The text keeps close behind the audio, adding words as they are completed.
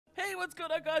what's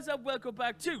going on, guys, and welcome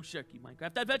back to Sharky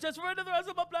Minecraft Adventures for another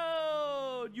awesome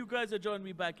upload. You guys are joining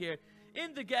me back here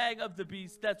in the Gang of the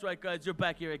Beast. That's right, guys, you're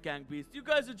back here at Gang Beast. You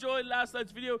guys enjoyed last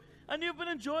night's video, and you've been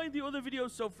enjoying the other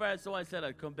videos so far, so I said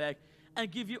I'd come back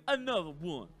and give you another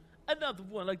one. Another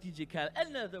one, like DJ Khaled.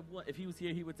 Another one. If he was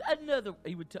here, he would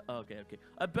okay.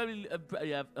 I barely,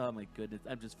 yeah, oh my goodness.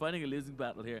 I'm just fighting a losing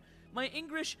battle here. My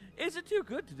English isn't too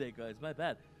good today, guys. My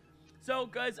bad. So,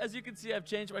 guys, as you can see, I've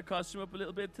changed my costume up a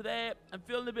little bit today. I'm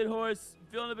feeling a bit hoarse,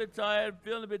 feeling a bit tired,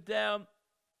 feeling a bit down.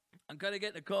 I'm kind of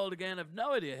getting a cold again. I've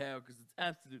no idea how, because it's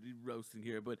absolutely roasting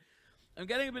here. But I'm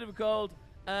getting a bit of a cold,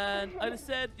 and I just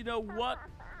said, you know, what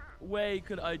way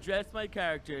could I dress my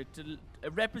character to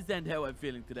represent how I'm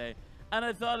feeling today? And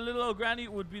I thought a little old granny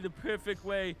would be the perfect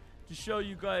way to show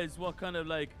you guys what kind of,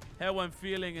 like, how I'm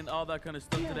feeling and all that kind of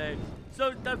stuff today.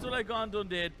 So that's what I gone done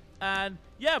did. And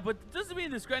yeah, but it doesn't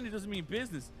mean this granny doesn't mean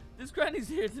business. This granny's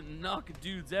here to knock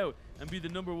dudes out and be the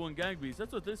 #1 gang beast.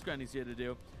 That's what this granny's here to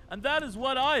do. And that is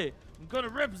what I am going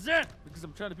to represent, because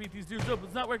I'm trying to beat these dudes up.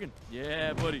 It's not working.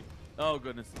 Yeah, buddy. Oh,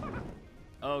 goodness.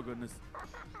 Oh, goodness.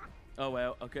 Oh,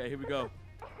 wow. Okay, here we go.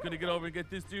 Gonna get over and get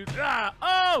this dude. Ah!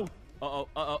 Oh! Uh-oh.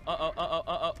 Uh-oh. Uh-oh. Uh-oh.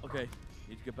 Uh-oh. Okay.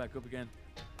 Need to get back up again.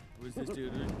 Where's this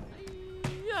dude?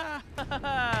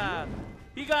 Yeah!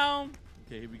 He gone.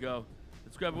 Okay, here we go.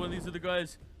 Let's grab one of these other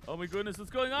guys. Oh my goodness,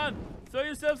 what's going on? Throw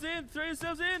yourselves in! Throw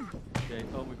yourselves in! Okay,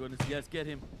 oh my goodness, yes, get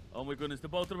him. Oh my goodness, the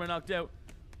both of them are knocked out.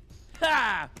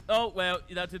 Ha! Oh, well,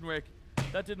 that didn't work.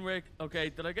 That didn't work. Okay,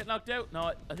 did I get knocked out?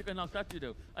 No, I think I knocked that dude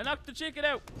out. I knocked the chicken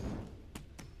out!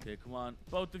 Okay, come on.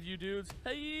 Both of you dudes.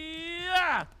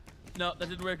 Hey-ya! No, that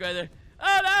didn't work either.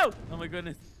 Oh no! Oh my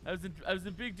goodness. I was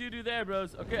in big doo-doo there,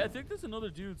 bros. Okay, I think there's another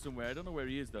dude somewhere. I don't know where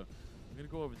he is, though. I'm gonna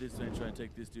go over this way and try and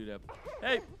take this dude out.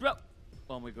 Hey, bro!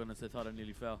 Oh my goodness, I thought I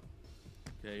nearly fell.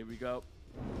 Okay, here we go.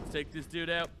 Let's take this dude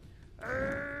out.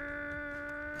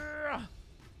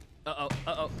 Uh-oh,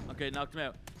 uh-oh. Okay, knocked him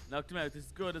out. Knocked him out. This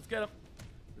is good. Let's get him.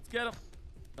 Let's get him.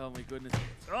 Oh my goodness.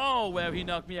 Oh, wow, he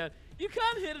knocked me out. You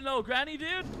can't hit an old granny,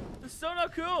 dude. That's so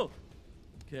not cool.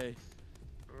 Okay.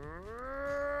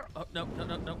 Oh, no, no,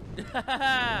 no, no.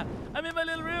 I'm in my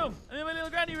little room. I'm in my little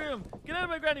granny room. Get out of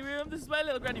my granny room. This is my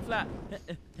little granny flat.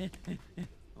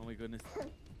 Oh my goodness.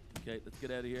 Okay, let's get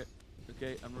out of here.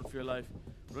 Okay, and run for your life.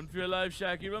 Run for your life,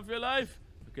 Sharky. Run for your life.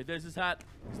 Okay, there's his hat.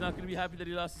 He's not going to be happy that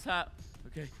he lost his hat.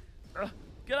 Okay.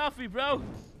 Get off me, bro.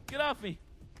 Get off me.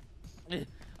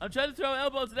 I'm trying to throw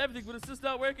elbows and everything, but it's just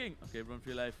not working. Okay, run for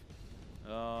your life.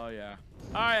 Oh, yeah.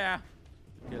 Oh, yeah.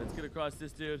 Okay, let's get across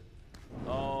this dude.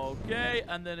 Okay,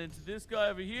 and then into this guy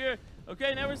over here.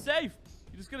 Okay, now we're safe.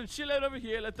 You're just going to chill out over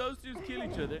here. Let those dudes kill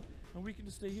each other. And we can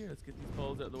just stay here. Let's get these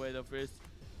poles out of the way, though, first.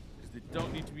 Because they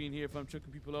don't need to be in here if I'm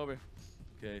chucking people over.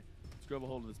 Okay, let's grab a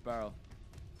hold of this barrel.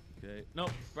 Okay, no,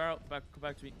 barrel, come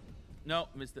back to me. No,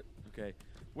 missed it. Okay,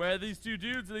 where are these two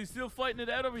dudes? Are they still fighting it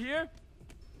out over here?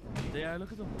 They are,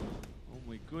 look at them. Oh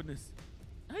my goodness.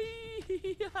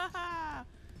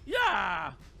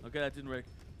 Yeah! Okay, that didn't work.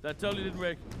 That totally didn't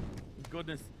work.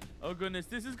 Goodness. Oh goodness,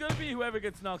 this is gonna be whoever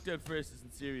gets knocked out first is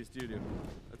in serious doo-doo.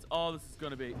 That's all this is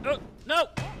gonna be. No! No!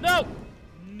 No!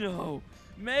 No!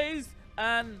 Maze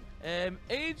and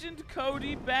Agent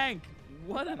Cody Bank.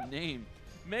 What a name.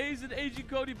 Maze and Agent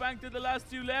Cody Bank, they're the last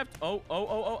two left.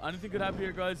 Oh. Anything could happen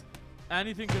here, guys.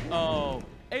 Anything could... Oh.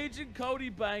 Agent Cody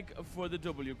Bank for the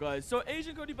W, guys. So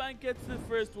Agent Cody Bank gets the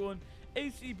first one.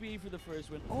 ACB for the first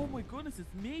one. Oh my goodness,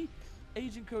 it's me,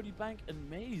 Agent Cody Bank, and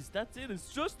Maze. That's it.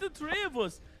 It's just the three of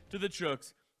us to the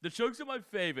trucks. The trucks are my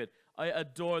favorite. I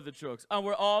adore the trucks. And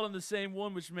we're all on the same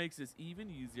one, which makes this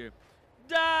even easier.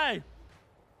 Die!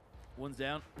 One's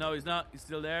down. No, he's not. He's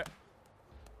still there.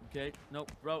 Okay. Nope,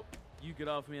 bro. You get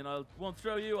off me and I won't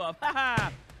throw you off.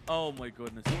 Ha! Oh my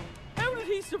goodness. How did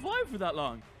he survive for that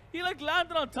long? He like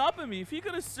landed on top of me. If he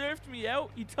could have surfed me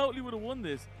out, he totally would have won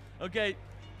this. Okay.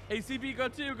 ACB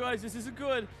got 2, guys. This isn't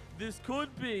good. This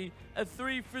could be a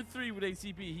 3 for 3 with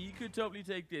ACB. He could totally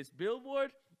take this.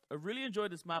 Billboard, I really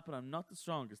enjoyed this map, and I'm not the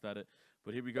strongest at it.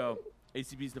 But here we go.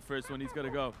 ACB's the first one. He's got to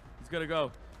go. He's got to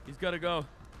go. He's got to go.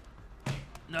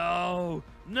 No.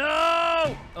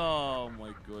 No. Oh,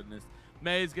 my goodness.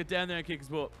 Maze, get down there and kick his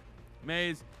butt.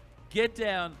 Maze, get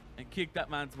down and kick that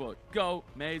man's butt. Go.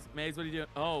 Maze, what are you doing?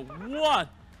 Oh, what?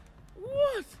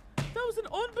 What? That was an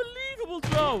unbelievable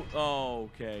throw.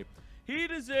 Okay. He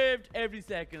deserved every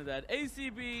second of that.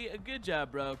 ACB, good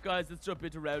job, bro. Guys, let's jump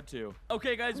into round 2.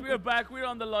 Okay, guys, we are back. We're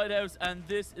on the lighthouse, and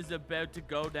this is about to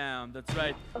go down. That's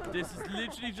right. This is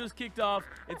literally just kicked off.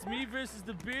 It's me versus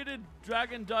the bearded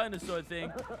dragon dinosaur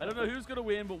thing. I don't know who's going to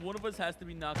win, but one of us has to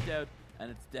be knocked out,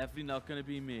 and it's definitely not going to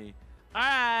be me. All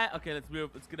right. Okay, let's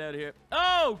move. Let's get out of here.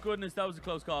 Oh, goodness. That was a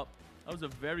close call. That was a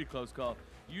very close call.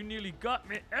 You nearly got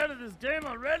me out of this game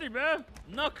already, bro.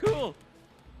 Not cool.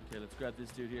 Okay, let's grab this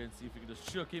dude here and see if we can just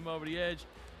shook him over the edge.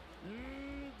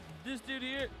 This dude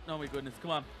here. Oh my goodness.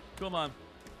 Come on. Come on.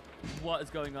 What is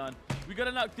going on? We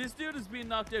gotta knock. This dude is being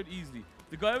knocked out easily.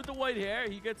 The guy with the white hair,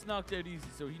 he gets knocked out easy,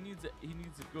 so he needs a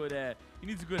good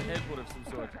headbutt of some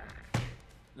sort.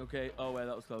 Okay. Oh wow,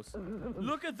 that was close.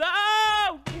 Look at that!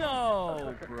 Oh,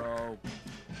 no, bro.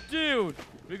 Dude,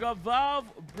 we got Valve,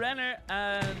 Brenner,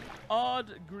 and Odd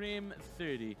Grim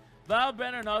 30. Valve,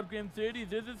 Brenner, and Odd Grim 30.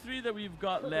 They're the three that we've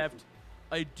got left.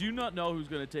 I do not know who's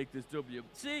going to take this W.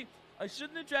 See, I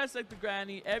shouldn't have dressed like the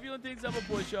granny. Everyone thinks I'm a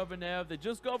pushover now. They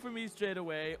just go for me straight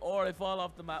away, or I fall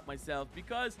off the map myself.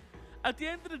 Because at the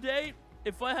end of the day,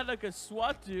 if I had like a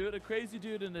SWAT dude, a crazy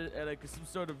dude in like some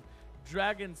sort of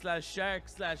dragon slash shark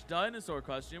slash dinosaur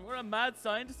costume, or a mad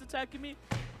scientist attacking me,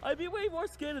 I'd be way more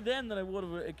scared of them than I would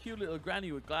of a cute little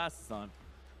granny with glasses on.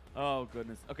 Oh,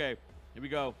 goodness. Okay, here we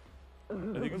go. I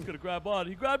think he's going to grab on.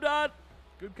 He grabbed on.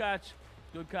 Good catch.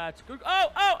 Good catch. Good.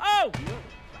 Oh, oh, oh!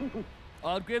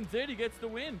 Odd Grim 30 gets the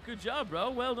win. Good job,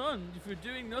 bro. Well done. If you're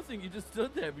doing nothing, you just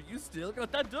stood there, but you still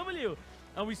got that W.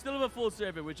 And we still have a full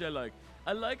server, which I like.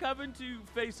 I like having to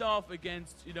face off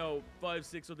against, you know, 5,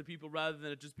 6 other people rather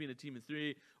than it just being a team of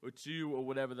 3 or 2 or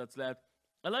whatever that's left.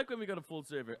 I like when we got a full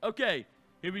server. Okay.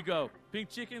 Here we go. Pink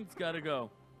chicken's gotta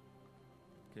go.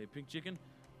 Okay, pink chicken.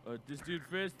 This dude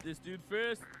first. This dude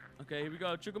first. Okay, here we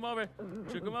go. Chuck him over.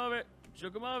 Chuck him over.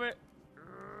 Chuck him over.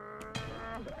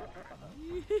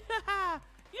 Yeah!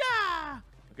 Yeah!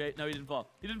 Okay, no, he didn't fall.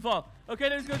 He didn't fall. Okay,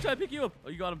 now he's gonna try to pick you up. Oh,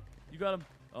 you got him. You got him.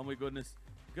 Oh my goodness.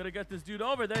 You gotta get this dude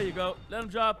over. There you go. Let him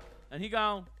drop. And he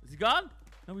gone. Is he gone?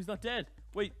 No, he's not dead.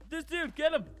 Wait, this dude,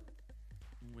 get him.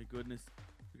 Oh my goodness.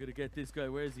 We gotta get this guy.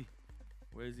 Where is he?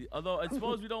 Where is he? Although, I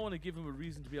suppose we don't want to give him a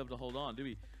reason to be able to hold on, do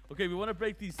we? Okay, we want to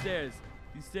break these stairs.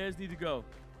 These stairs need to go.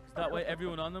 So that way,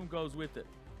 everyone on them goes with it.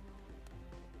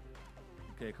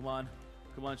 Okay, come on.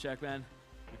 Come on, Shack Man.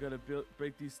 We got to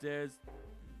break these stairs.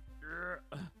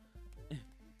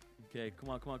 Okay, come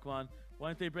on, come on, come on. Why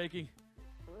aren't they breaking?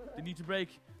 They need to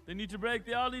break. They need to break.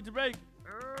 They all need to break.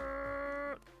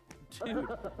 Dude,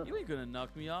 you ain't going to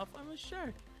knock me off. I'm a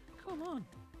shark. Come on.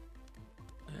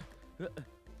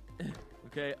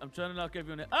 Okay, I'm trying to knock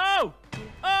everyone in. Oh!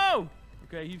 Oh!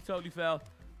 Okay, he totally fell.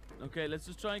 Okay, let's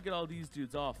just try and get all these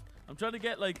dudes off. I'm trying to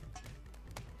get, like...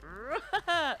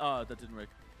 Oh, that didn't work.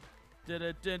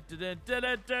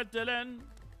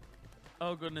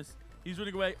 Oh, goodness. He's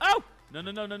running away. Oh! No,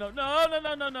 no, no, no, no. No, no,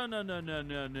 no, no, no, no, no, no,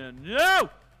 no, no, no!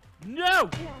 No!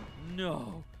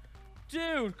 No!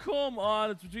 Dude, come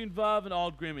on. It's between Valve and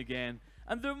Old Grim again.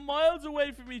 And they're miles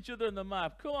away from each other on the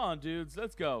map. Come on, dudes.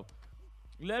 Let's go.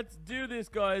 Let's do this,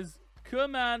 guys.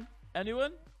 Come on.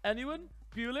 Anyone? Anyone?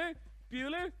 Bueller?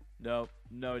 Bueller? No.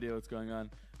 No idea what's going on.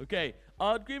 Okay.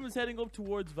 Odd Grim is heading up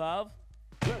towards Valve.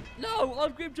 No!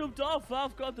 Odd Grim jumped off.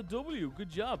 Valve got the W. Good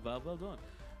job, Valve. Well done.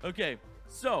 Okay.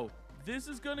 So, this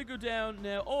is going to go down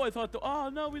now. Oh, I thought... Oh,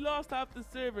 no. We lost half the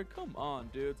server. Come on,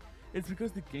 dudes. It's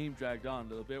because the game dragged on a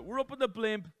little bit. We're up on the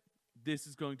blimp. This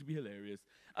is going to be hilarious.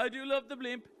 I do love the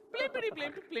blimp. Blimpity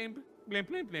blimp blimp. Blimp,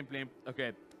 blimp, blimp, blimp.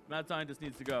 Okay. Mad Scientist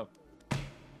needs to go.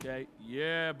 Okay.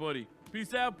 Yeah, buddy.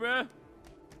 Peace out, bruh.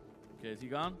 Okay, is he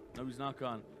gone? No, he's not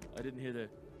gone. I didn't hear the...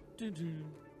 Dun-dun.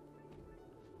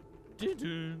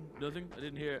 Dun-dun. Nothing? I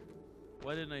didn't hear it.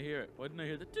 Why didn't I hear it? Why didn't I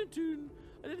hear the... Dun-dun.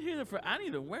 I didn't hear that for any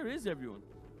of them. Where is everyone?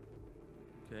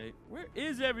 Okay. Where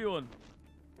is everyone?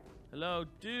 Hello,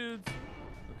 dudes.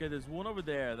 Okay, there's one over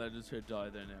there that I just heard die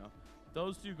there now.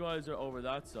 Those two guys are over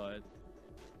that side.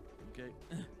 Okay.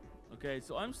 Okay,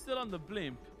 so I'm still on the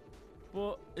blimp.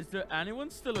 But is there anyone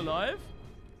still alive?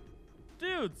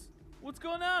 Dudes, what's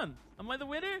going on? Am I the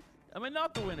winner? Am I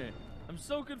not the winner? I'm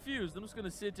so confused. I'm just going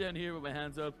to sit down here with my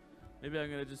hands up. Maybe I'm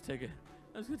going to just take a...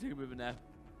 I'm just going to take a bit of a nap.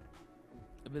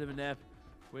 A bit of a nap.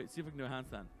 Wait, see if I can do a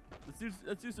handstand.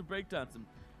 Let's do some breakdancing.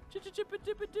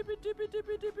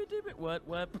 What?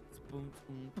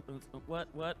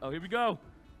 What? Oh, here we go.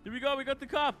 Here we go. We got the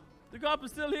cop. The cop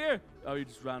is still here. Oh, he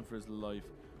just ran for his life.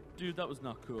 Dude, that was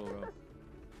not cool, bro.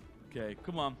 Okay,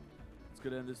 come on. Let's go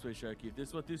down this way, Sharky. If this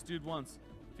is what this dude wants.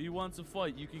 If he wants a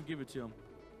fight, you can give it to him.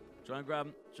 Try and grab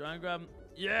him. Try and grab him.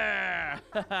 Yeah!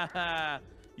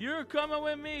 You're coming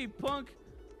with me, punk.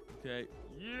 Okay.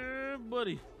 Yeah,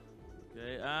 buddy.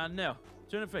 Okay, and now.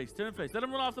 Turn and face. Turn and face. Let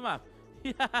him run off the map.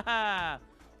 Yeah!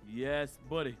 Yes,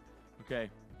 buddy. Okay.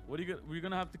 What are you gonna... We're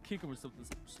gonna have to kick him or something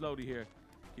slowly here.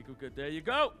 Kick him good. There you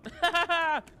go.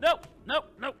 No! No!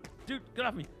 No! Dude, get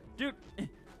off me. Dude.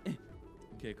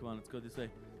 Okay, come on. Let's go this way.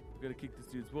 We gotta kick this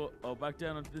dude's butt. Oh, back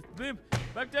down onto this blimp.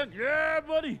 Back down. Yeah,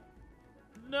 buddy.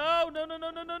 No, no, no,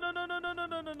 no, no, no, no, no, no,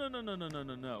 no, no, no, no,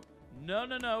 no, no. No,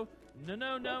 no, no. No,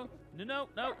 no, no. No, no,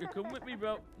 no. You're coming with me,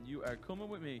 bro. You are coming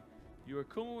with me. You are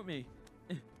coming with me.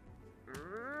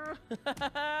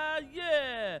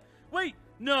 Yeah. Wait.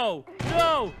 No.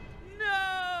 No.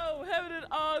 No. How did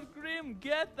Odd Grim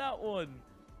get that one?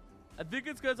 I think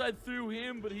it's because I threw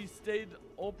him, but he stayed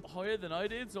up higher than I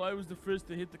did, so I was the first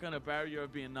to hit the kind of barrier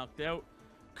of being knocked out.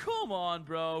 Come on,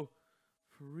 bro.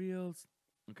 For reals.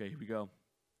 Okay, here we go.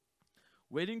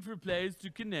 Waiting for players to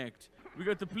connect. We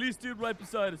got the police dude right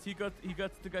beside us. He got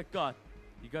to get got.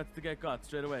 He got to get got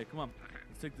straight away. Come on.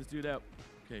 Let's take this dude out.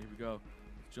 Okay, here we go.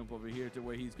 Let's jump over here to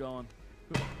where he's going.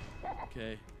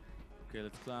 Okay. Okay,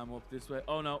 let's climb up this way.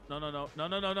 Oh, no. No, no, no. No,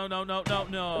 no, no, no, no, no, no,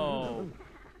 no.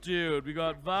 Dude, we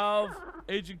got Valve,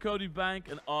 Agent Cody Bank,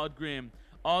 and Odd Grim.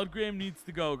 Odd Grim needs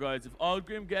to go, guys. If Odd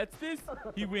Grim gets this,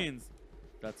 he wins.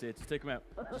 That's it. Just take him out.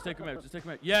 Just take him out. Just take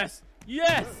him out. Yes!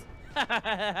 Yes!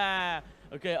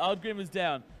 Okay, Odd Grim is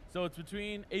down. So it's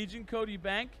between Agent Cody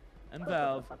Bank and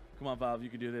Valve. Come on, Valve. You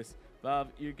can do this. Valve,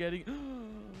 you're getting...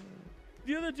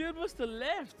 The other dude must have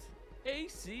left.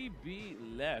 ACB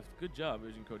left. Good job,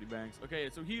 Agent Cody Banks. Okay,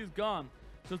 so he is gone.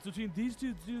 So it's between these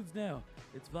two dudes now.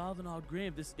 It's Valve and Odd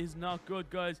Grim. This is not good,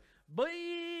 guys. Bye.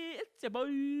 It's a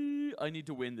bye. I need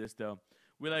to win this, though.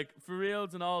 We're like, for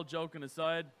reals and all joking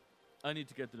aside, I need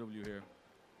to get the W here.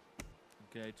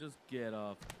 Okay, just get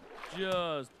off.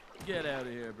 Just get out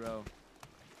of here, bro.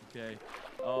 Okay.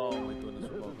 Oh, my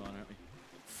goodness. We're both on, aren't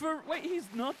we? Wait, he's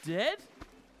not dead?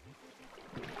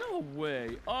 No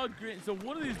way. Odd Grim. So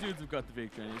one of these dudes have got the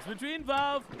victory. It's between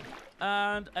Valve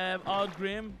and Odd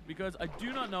Grim, because I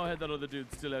do not know how that other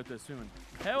dude's still out there swimming.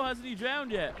 How hasn't he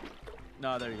drowned yet?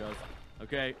 No, there he goes.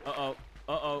 Okay. Uh-oh.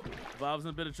 Uh-oh. Valve's in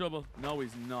a bit of trouble. No,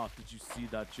 he's not. Did you see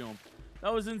that jump?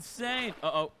 That was insane.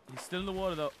 Uh-oh. He's still in the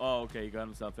water, though. Oh, okay. He got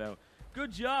himself out.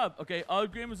 Good job. Okay,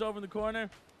 Odd Grim is over in the corner.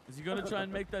 Is he going to try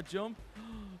and make that jump?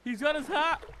 He's got his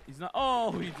hat. He's not.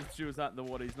 Oh, he just threw his hat in the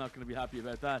water. He's not going to be happy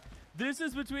about that. This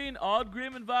is between Odd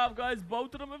Grim and Valve, guys.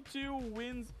 Both of them have 2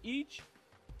 wins each.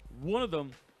 One of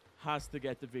them has to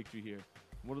get the victory here.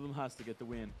 One of them has to get the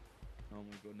win. Oh,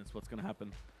 my goodness. What's going to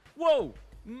happen? Whoa.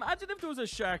 Imagine if there was a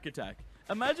shark attack.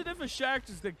 Imagine if a shark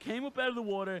just came up out of the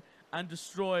water and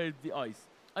destroyed the ice.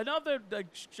 I know that like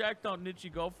sharks don't literally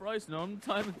go for ice none of the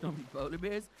time, it's not polar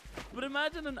bears. But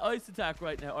imagine an ice attack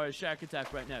right now, or a shark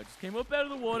attack right now. Just came up out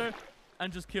of the water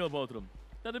and just killed both of them.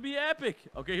 That'd be epic.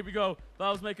 Okay, here we go.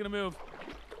 Valve's making a move.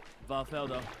 Valve fell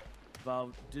though.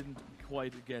 Valve didn't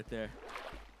quite get there.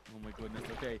 Oh my goodness.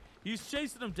 Okay, he's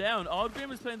chasing him down. Odd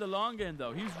Grim is playing the long end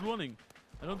though. He's running.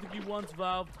 I don't think he wants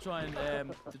Valve to try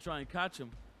and catch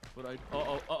him. But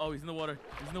he's in the water.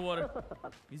 He's in the water.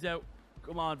 He's out.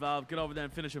 Come on, Valve. Get over there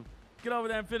and finish him. Get over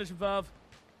there and finish him, Valve.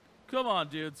 Come on,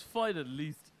 dudes. Fight at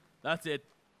least. That's it.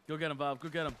 Go get him, Valve. Go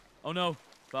get him. Oh, no.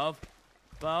 Valve.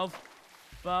 Valve.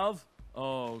 Valve.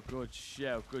 Oh, good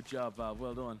shout. Good job, Valve.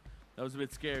 Well done. That was a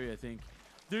bit scary, I think.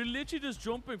 They're literally just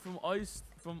jumping from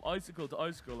icicle to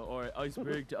icicle, or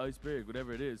iceberg to iceberg,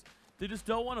 whatever it is. They just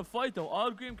don't want to fight, though.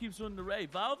 Odd Grim keeps running the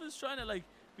raid. Valve is trying to,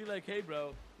 be like, hey,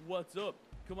 bro, what's up?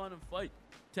 Come on and fight.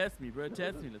 Test me, bro.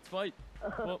 Test me. Let's fight.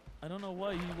 Well, I don't know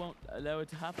why he won't allow it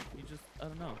to happen. He just, I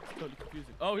don't know. It's totally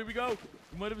confusing. Oh, here we go.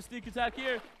 We might have a sneak attack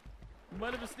here. We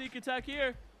might have a sneak attack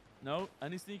here. No.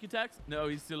 Any sneak attacks? No,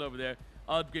 he's still over there.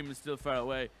 Odd Grim is still far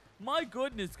away. My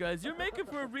goodness, guys. You're making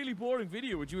for a really boring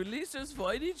video. Would you at least just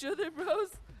fight each other, bros?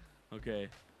 Okay.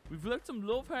 We've left some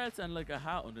love hearts and like a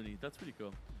hat underneath. That's pretty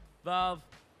cool. Valve,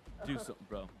 do something,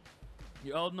 bro.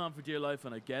 You're holding on for dear life,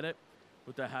 and I get it.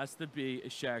 But there has to be a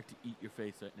shark to eat your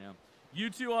face right now.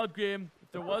 You two, Odd Grim.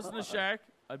 If there wasn't a shark,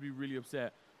 I'd be really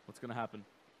upset. What's going to happen?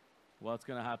 What's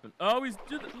going to happen? Oh, he's...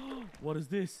 What is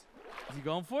this? Is he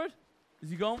going for it? Is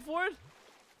he going for it?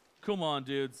 Come on,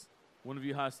 dudes. One of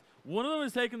you has... One of them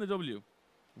is taking the W.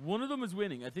 One of them is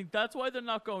winning. I think that's why they're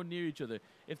not going near each other.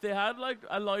 If they had,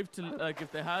 a life to...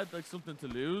 if they had, something to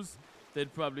lose,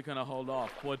 they'd probably kind of hold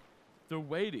off. But they're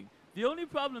waiting. The only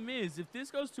problem is, if this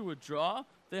goes to a draw,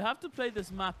 they have to play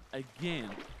this map again.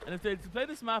 And if they play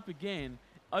this map again,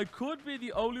 I could be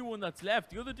the only one that's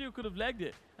left. The other dude could have legged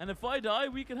it. And if I die,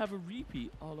 we could have a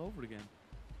repeat all over again.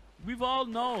 We've all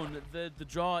known the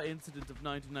draw incident of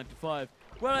 1995,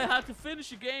 where I had to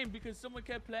finish a game because someone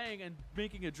kept playing and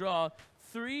making a draw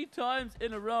 3 times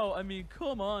in a row. I mean,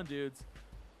 come on, dudes.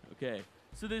 Okay,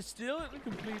 so there's still a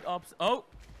complete opposite.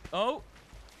 Oh.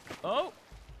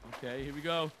 Okay, here we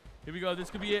go. Here we go. This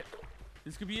could be it.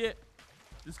 This could be it.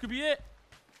 This could be it.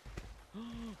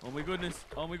 Oh my goodness.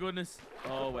 Oh my goodness.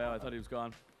 Oh wow, I thought he was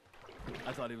gone.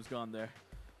 I thought he was gone there.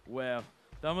 Wow.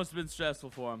 That must have been stressful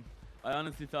for him. I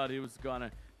honestly thought he was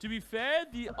gonna. To be fair,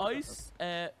 the ice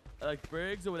like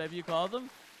bergs or whatever you call them,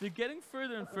 they're getting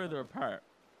further and further apart,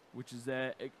 which is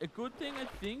a good thing, I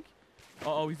think.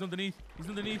 Oh, he's underneath. He's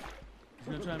underneath. He's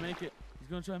gonna try and make it. He's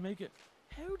gonna try and make it.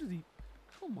 How did he?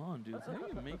 Come on, dudes. How are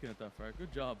you making it that far?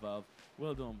 Good job, Valve.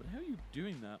 Well done. But how are you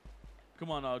doing that? Come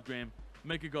on, Odd Graham.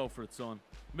 Make it go for it, son.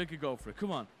 Make it go for it.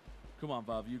 Come on. Come on,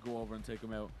 Valve. You go over and take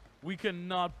him out. We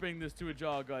cannot bring this to a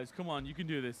draw, guys. Come on. You can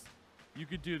do this. You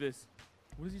could do this.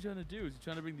 What is he trying to do? Is he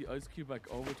trying to bring the ice cube back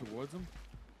over towards him?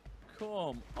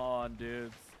 Come on,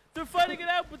 dudes. They're fighting it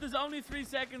out, but there's only 3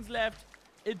 seconds left.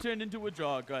 It turned into a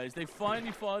draw, guys. They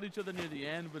finally fought each other near the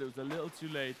end, but it was a little too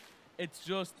late. It's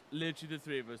just literally the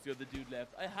 3 of us. The other dude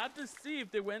left. I had to see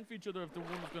if they went for each other, if the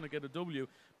one was going to get a W,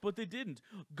 but they didn't.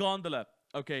 Gondola.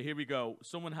 Okay, here we go.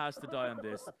 Someone has to die on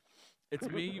this. It's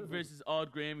me versus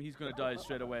Odd Graham. He's going to die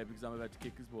straight away because I'm about to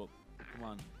kick his butt. Come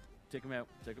on. Take him out.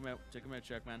 Take him out. Take him out,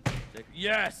 Sharkman.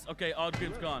 Yes! Okay, Odd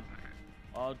Graham's gone.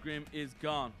 Odd Graham is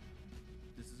gone.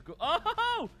 This is good.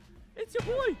 Oh! It's your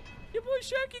boy! Your boy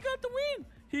Sharky got the win!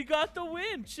 He got the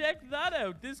win! Check that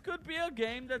out! This could be a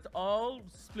game that's all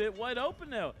split wide open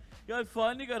now. I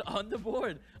finally got on the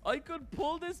board. I could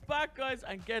pull this back, guys,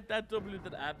 and get that W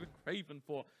that I've been craving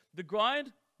for. The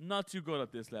grind, not too good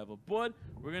at this level, but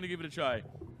we're going to give it a try.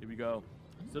 Here we go.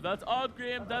 So that's Odd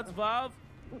Graham, that's Valve.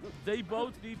 They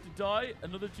both need to die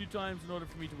another 2 times in order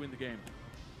for me to win the game.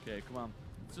 Okay, come on.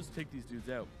 Let's just take these dudes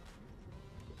out.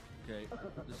 Okay,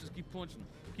 let's just keep punching.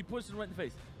 Keep punching right in the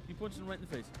face. Keep punching right in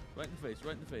the face. Right in the face.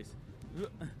 Right in the face.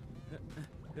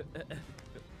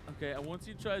 Okay, and once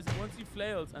he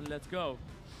flails, and let's go.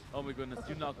 Oh my goodness,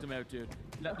 you knocked him out, dude.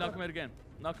 Knock him out again.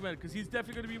 Knock him out, because he's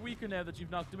definitely going to be weaker now that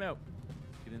you've knocked him out.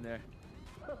 Get in there.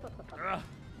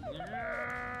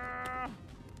 Yeah.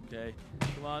 Okay,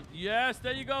 come on. Yes,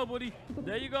 there you go, buddy.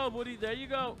 There you go, buddy. There you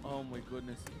go. Oh my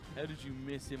goodness. How did you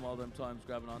miss him all them times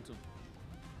grabbing onto him?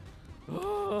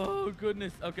 Oh,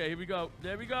 goodness. Okay, here we go.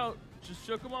 There we go. Just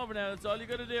shook him over now. That's all you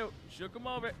got to do. Shook him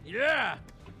over. Yeah.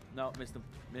 No, missed him.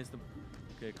 Missed him.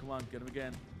 Okay, come on. Get him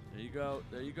again. There you go.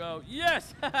 There you go.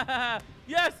 Yes. Yes.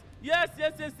 Yes. Yes.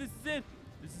 Yes. This is it.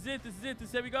 This is it. This is it. This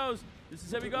is how he goes. This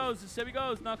is how he goes. This is how he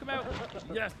goes. Knock him out.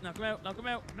 Yes. Knock him out. Knock him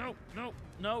out. No. No.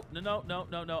 No. No. No. No.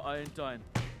 No. No. I ain't dying.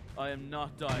 I am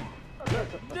not dying.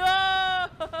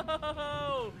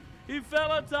 No! He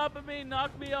fell on top of me,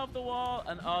 knocked me off the wall,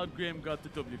 and Odd Graham got the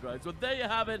W, guys. So there you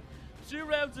have it. 2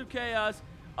 rounds of chaos.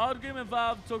 Odd Graham and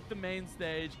Valve took the main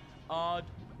stage. Odd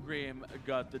Graham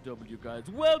got the W, guys.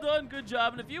 Well done. Good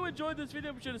job. And if you enjoyed this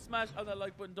video, be sure to smash on that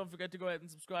like button. Don't forget to go ahead and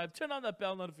subscribe. Turn on that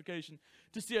bell notification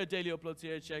to see our daily uploads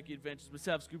here at Sharky Adventures.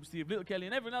 Myself, Scuba Steve, Little Kelly,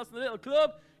 and everyone else in the little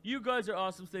club. You guys are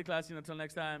awesome. Stay classy. And until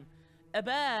next time,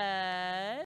 bye.